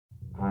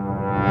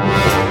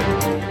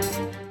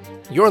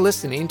You're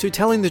listening to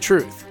Telling the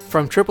Truth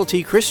from Triple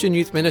T Christian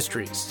Youth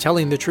Ministries,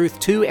 telling the truth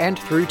to and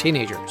through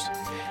teenagers.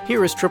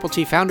 Here is Triple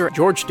T founder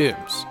George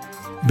Dooms.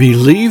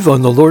 Believe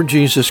on the Lord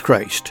Jesus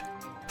Christ.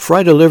 For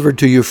I delivered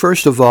to you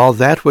first of all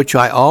that which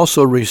I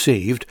also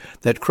received,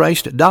 that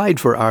Christ died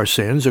for our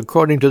sins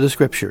according to the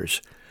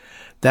Scriptures.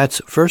 That's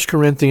 1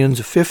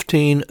 Corinthians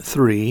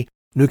 15:3,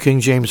 New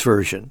King James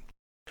Version.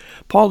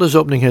 Paul is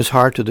opening his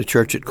heart to the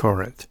church at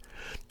Corinth,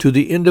 to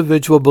the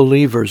individual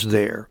believers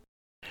there.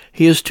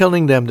 He is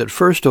telling them that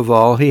first of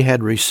all he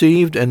had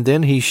received and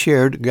then he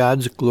shared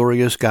God's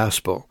glorious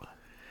gospel.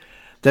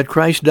 That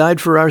Christ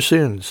died for our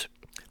sins.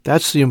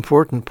 That's the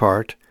important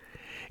part.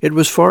 It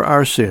was for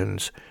our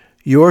sins,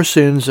 your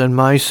sins and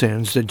my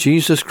sins, that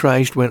Jesus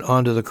Christ went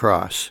onto the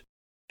cross.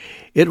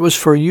 It was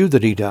for you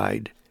that he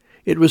died.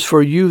 It was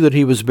for you that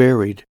he was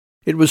buried.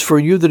 It was for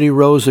you that he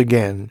rose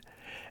again.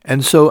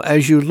 And so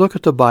as you look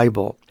at the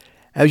Bible,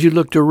 as you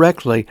look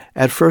directly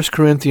at 1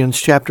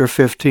 Corinthians chapter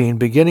 15,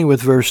 beginning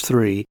with verse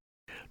 3,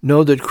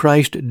 know that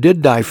Christ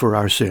did die for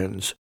our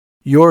sins,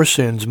 your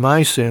sins,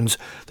 my sins,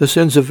 the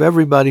sins of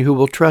everybody who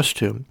will trust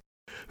him,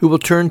 who will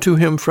turn to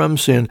him from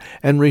sin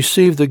and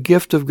receive the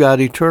gift of God,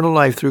 eternal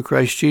life through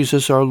Christ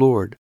Jesus our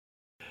Lord.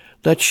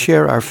 Let's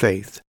share our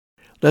faith.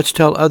 Let's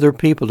tell other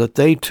people that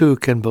they too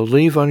can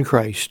believe on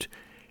Christ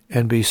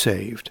and be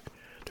saved.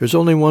 There's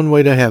only one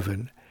way to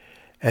heaven.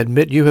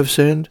 Admit you have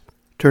sinned,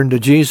 turn to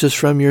Jesus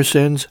from your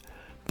sins,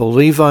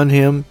 believe on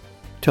him,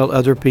 tell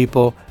other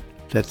people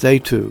that they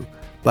too,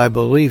 by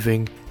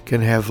believing, can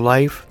have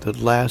life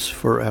that lasts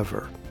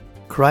forever.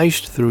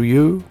 Christ through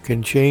you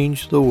can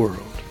change the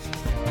world.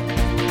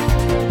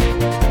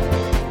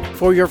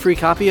 For your free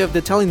copy of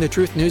the Telling the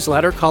Truth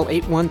newsletter, call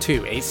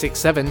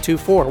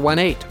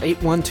 812-867-2418,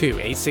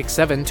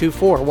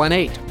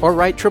 812-867-2418, or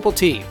write Triple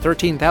T,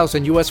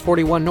 13,000 U.S.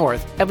 41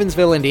 North,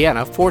 Evansville,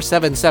 Indiana,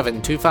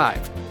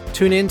 47725.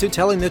 Tune in to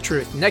Telling the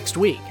Truth next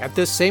week at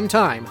this same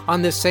time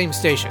on this same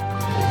station.